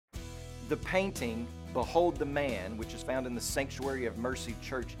The painting, Behold the Man, which is found in the Sanctuary of Mercy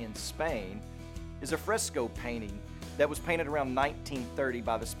Church in Spain, is a fresco painting that was painted around 1930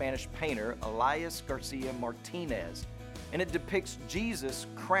 by the Spanish painter Elias Garcia Martinez, and it depicts Jesus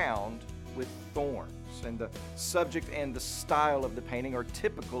crowned with thorns. And the subject and the style of the painting are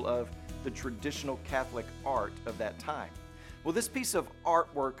typical of the traditional Catholic art of that time. Well, this piece of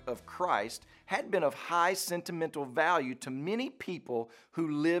artwork of Christ had been of high sentimental value to many people who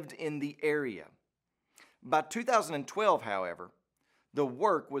lived in the area. By 2012, however, the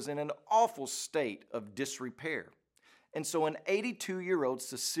work was in an awful state of disrepair. And so an 82-year-old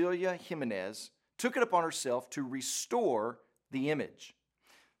Cecilia Jimenez took it upon herself to restore the image.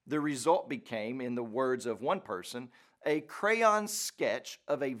 The result became, in the words of one person, a crayon sketch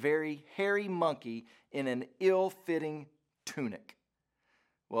of a very hairy monkey in an ill-fitting tunic.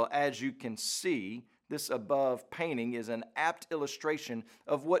 Well, as you can see, this above painting is an apt illustration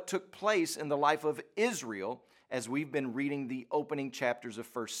of what took place in the life of Israel as we've been reading the opening chapters of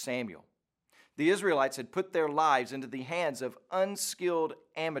 1 Samuel. The Israelites had put their lives into the hands of unskilled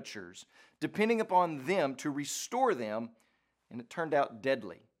amateurs, depending upon them to restore them, and it turned out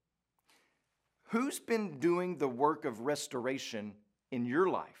deadly. Who's been doing the work of restoration in your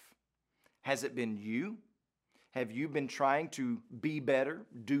life? Has it been you? Have you been trying to be better,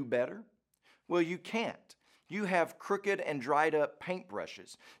 do better? Well, you can't. You have crooked and dried up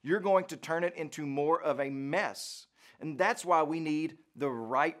paintbrushes. You're going to turn it into more of a mess. And that's why we need the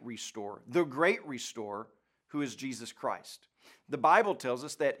right restorer, the great restorer, who is Jesus Christ. The Bible tells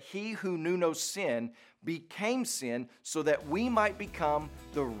us that he who knew no sin became sin so that we might become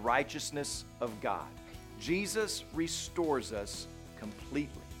the righteousness of God. Jesus restores us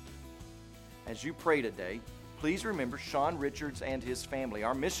completely. As you pray today, please remember Sean Richards and his family,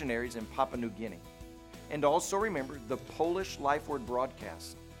 our missionaries in Papua New Guinea. And also remember the Polish Life Word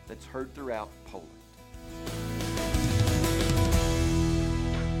broadcast that's heard throughout Poland.